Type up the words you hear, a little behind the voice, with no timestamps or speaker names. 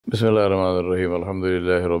بسم الله الرحمن الرحيم الحمد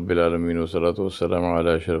لله رب العالمين والصلاة والسلام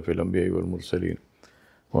على أشرف الأنبياء والمرسلين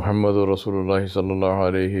محمد رسول الله صلى الله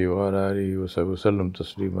عليه وعلى آله وصحبه وسلم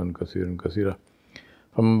تسليما كثيرا كثيرا.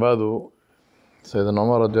 From بعد, Sayyidina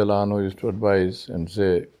Umar radiallahu anhu used to advise and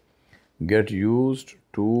say, get used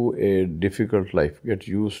to a difficult life, get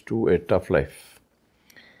used to a tough life.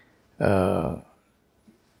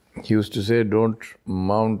 He used to say, don't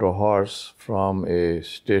mount a horse from a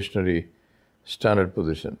stationary standard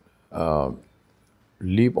position.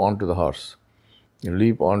 Leap onto the horse.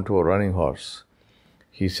 Leap onto a running horse.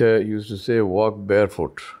 He used to say, walk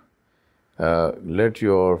barefoot. Let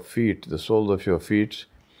your feet, the soles of your feet,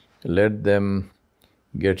 let them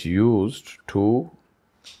get used to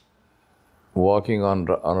walking on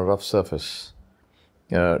a rough surface.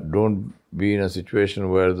 Don't be in a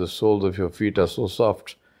situation where the soles of your feet are so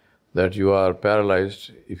soft that you are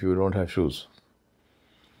paralyzed if you don't have shoes.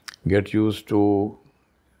 Get used to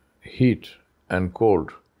heat and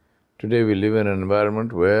cold. Today we live in an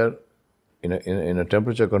environment where, in a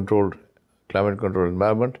temperature-controlled, climate-controlled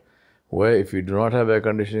environment, where if we do not have air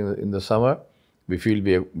conditioning in the summer, we feel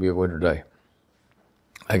we are going to die.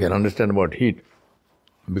 I can understand about heat,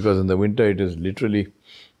 because in the winter it is literally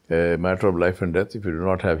a matter of life and death. If you do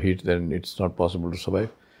not have heat, then it's not possible to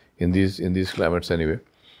survive in these climates anyway.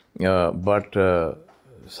 But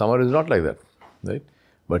summer is not like that, right?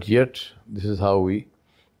 But yet, this is how we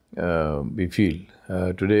feel.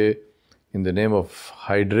 Today, in the name of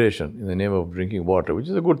hydration, in the name of drinking water, which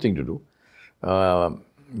is a good thing to do,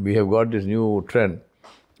 we have got this new trend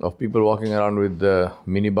of people walking around with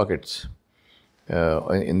mini buckets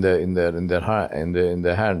in their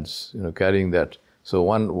hands, carrying that. So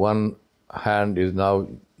one hand is now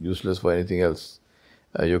useless for anything else.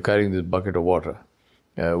 You're carrying this bucket of water,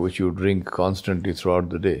 which you drink constantly throughout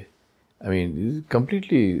the day. I mean,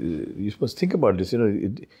 you must think about this.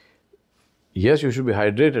 Yes, you should be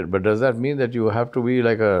hydrated, but does that mean that you have to be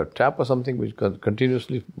like a tap or something which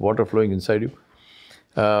continuously water flowing inside you?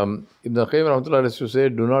 Ibn al-Qayyim rahmatullah used to say,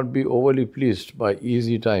 do not be overly pleased by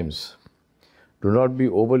easy times. Do not be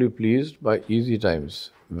overly pleased by easy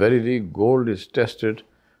times. Verily, gold is tested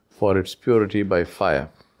for its purity by fire.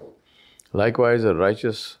 Likewise, a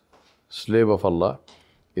righteous slave of Allah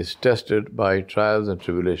is tested by trials and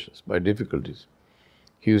tribulations, by difficulties.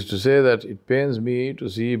 He used to say that it pains me to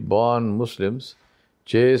see born Muslims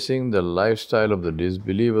chasing the lifestyle of the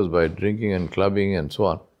disbelievers by drinking and clubbing and so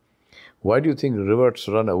on. Why do you think reverts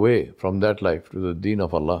run away from that life to the deen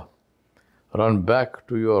of Allah? Run back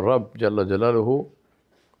to your Rabb Jalla Jalaluhu,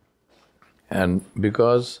 and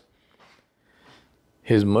because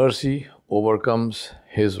His mercy overcomes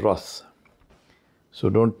His wrath. So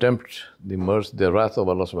don't tempt the wrath of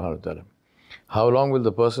Allah subhanahu wa ta'ala. How long will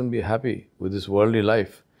the person be happy with this worldly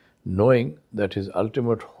life, knowing that his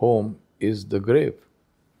ultimate home is the grave?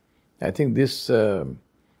 I think this is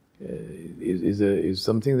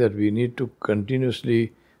something that we need to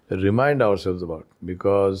continuously remind ourselves about,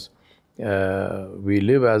 because we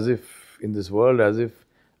live in this world as if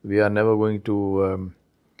we are never going to,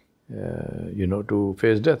 to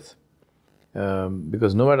face death.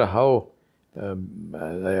 Because no matter how,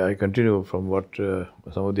 I continue from what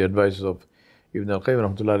some of the advices of Ibn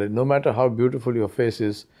al-Qayyim rahmatullah, no matter how beautiful your face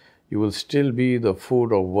is, you will still be the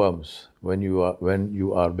food of worms when you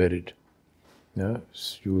are buried. Yeah?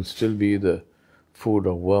 You will still be the food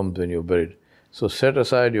of worms when you're buried. So set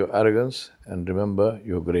aside your arrogance and remember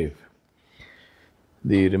your grave.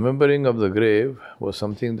 The remembering of the grave was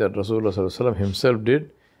something that Rasulullah sallallahu alaihi wasallam himself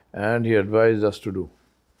did, and he advised us to do.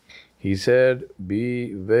 He said,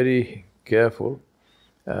 be very careful.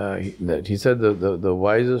 He said the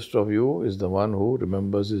wisest of you is the one who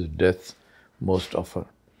remembers his death most often.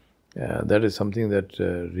 That is something that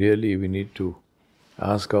really we need to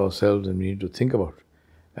ask ourselves and we need to think about,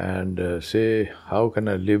 and say, how can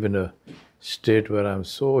I live in a state where I'm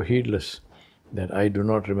so heedless that I do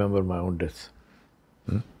not remember my own death?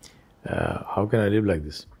 How can I live like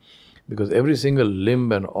this? Because every single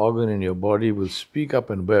limb and organ in your body will speak up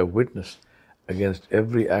and bear witness against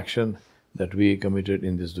every action that we committed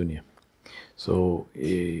in this dunya. So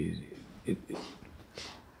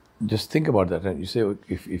just think about that, and you say,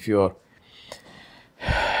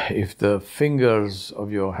 if the fingers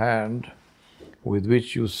of your hand with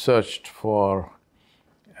which you searched for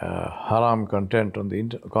haram content on the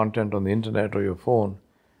internet or your phone,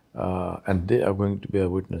 and they are going to be a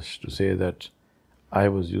witness to say that I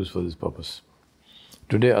was used for this purpose.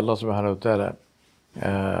 Today Allah subhanahu wa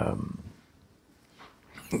ta'ala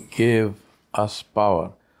gave us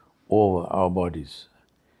power over our bodies,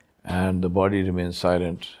 and the body remains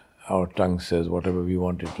silent. Our tongue says whatever we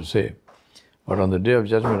want it to say. But on the Day of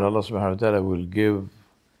Judgment, Allah subhanahu wa ta'ala will give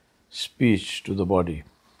speech to the body,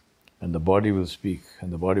 and the body will speak,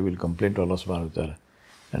 and the body will complain to Allah subhanahu wa ta'ala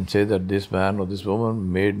and say that this man or this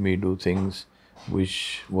woman made me do things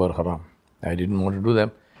which were haram. I didn't want to do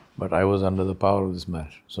them, but I was under the power of this man.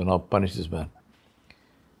 So now punish this man.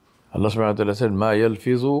 Allah subhanahu wa ta'ala said, مَا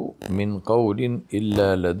يَلْفِظُ مِنْ قَوْلٍ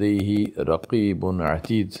إِلَّا لَدَيْهِ رَقِيبٌ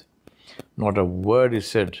عَتِيدٌ. Not a word is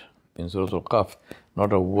said in Surah Al-Qaf,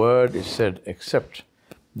 not a word is said except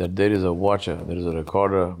that there is a watcher, there is a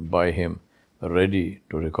recorder by him ready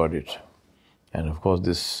to record it. And of course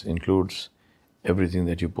this includes everything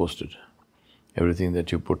that you posted, everything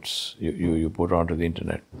that you put onto the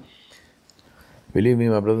internet. Believe me,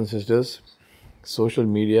 my brothers and sisters, social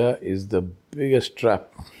media is the biggest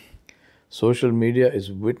trap. Social media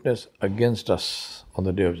is witness against us on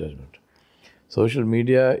the Day of Judgment. Social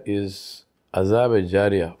media is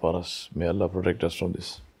azab-e-jariyah for us. May Allah protect us from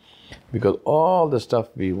this. Because all the stuff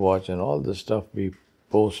we watch and all the stuff we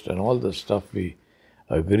post and all the stuff we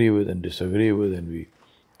agree with and disagree with and we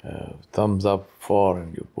thumbs up for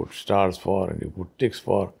and you put stars for and you put ticks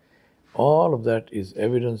for, all of that is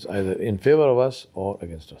evidence either in favor of us or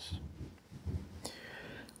against us.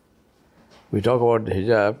 We talk about the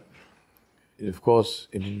hijab. Of course,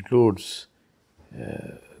 it includes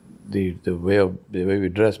the way we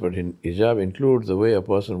dress, but hijab includes the way a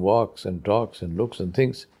person walks and talks and looks and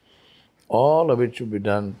thinks. All of it should be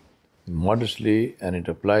done modestly, and it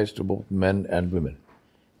applies to both men and women.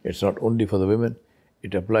 It's not only for the women,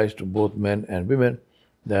 it applies to both men and women,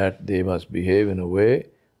 that they must behave in a way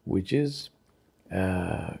which is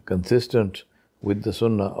consistent with the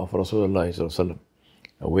sunnah of Rasulullah sallallahu alaihi wasallam.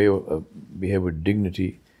 A way of behave with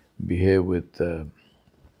dignity, behave with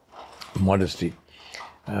modesty.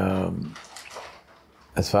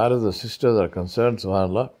 As far as the sisters are concerned,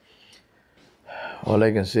 subhanAllah, all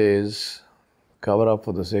I can say is cover up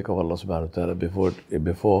for the sake of Allah subhanahu wa ta'ala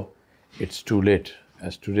before it's too late.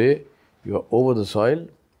 As today you are over the soil,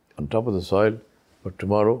 on top of the soil, but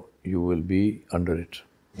tomorrow you will be under it.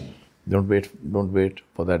 Don't wait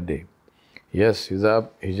for that day. Yes,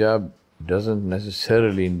 hijab doesn't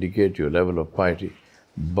necessarily indicate your level of piety,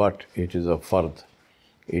 but it is a fard.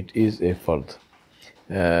 It is a fard.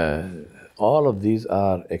 All of these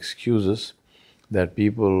are excuses that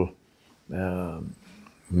people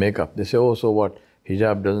make up. They say, oh, so what?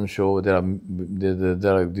 Hijab doesn't show. There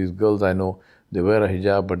are these girls I know, they wear a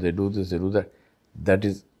hijab, but they do this, they do that.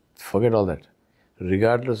 Forget all that.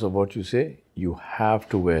 Regardless of what you say, you have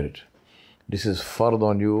to wear it. This is fard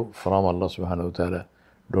on you from Allah subhanahu wa ta'ala.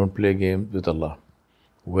 Don't play games with Allah.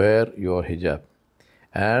 Wear your hijab.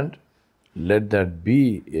 And let that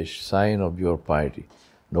be a sign of your piety.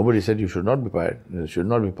 Nobody said you should not be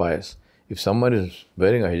pious. If someone is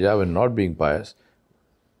wearing a hijab and not being pious,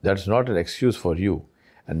 that's not an excuse for you.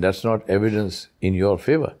 And that's not evidence in your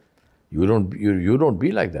favor. You don't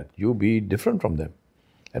be like that. You be different from them.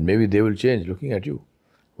 And maybe they will change looking at you.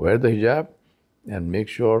 Wear the hijab and make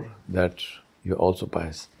sure that you're also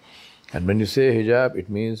pious. And when you say hijab, it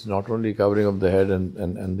means not only covering of the head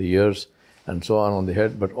and the ears and so on the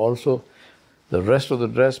head, but also the rest of the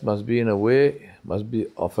dress must be in a way, must be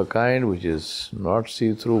of a kind which is not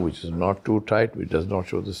see-through, which is not too tight, which does not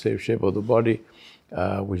show the same shape of the body,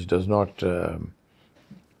 which does not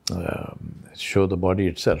show the body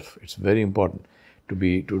itself. It's very important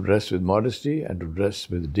to dress with modesty and to dress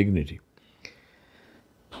with dignity.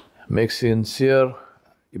 Make sincere,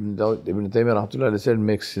 Ibn Taymiyyah rahmatullah said,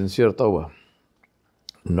 make sincere tawbah,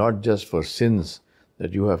 not just for sins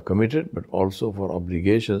that you have committed, but also for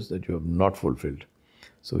obligations that you have not fulfilled.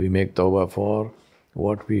 So we make tawbah for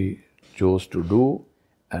what we chose to do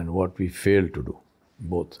and what we failed to do,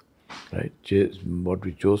 both, right? What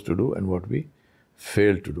we chose to do and what we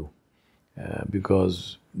failed to do.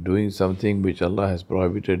 Because doing something which Allah has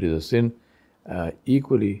prohibited is a sin,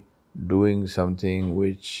 equally doing something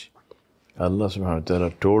which Allah subhanahu wa ta'ala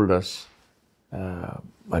told us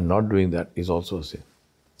and not doing that is also a sin.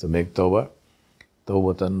 So make tawbah,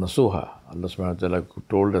 tawbatan nasuha. Allah subhanahu wa ta'ala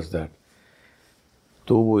told us that.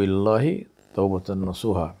 Tubu illahi tawbatan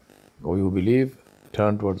nasuha. O you believe,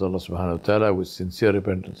 turn towards Allah subhanahu wa ta'ala with sincere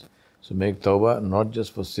repentance. So make tawbah not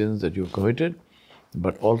just for sins that you have committed,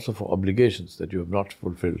 but also for obligations that you have not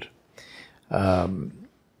fulfilled.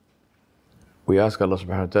 We ask Allah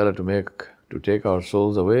subhanahu wa ta'ala to take our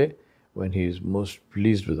souls away when He is most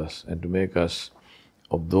pleased with us, and to make us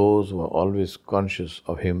of those who are always conscious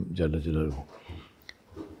of Him Jalla Jalaluhu.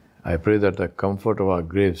 I pray that the comfort of our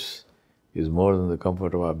graves is more than the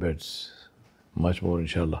comfort of our beds. Much more,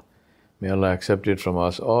 inshallah. May Allah accept it from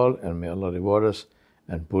us all, and may Allah reward us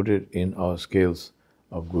and put it in our scales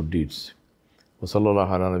of good deeds. وصلى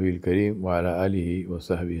الله على نبي الكريم وعلى آله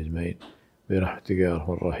وصحبه أجمعين برحمتك يا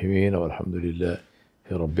أرحم الراحمين والحمد لله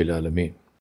رب العالمين.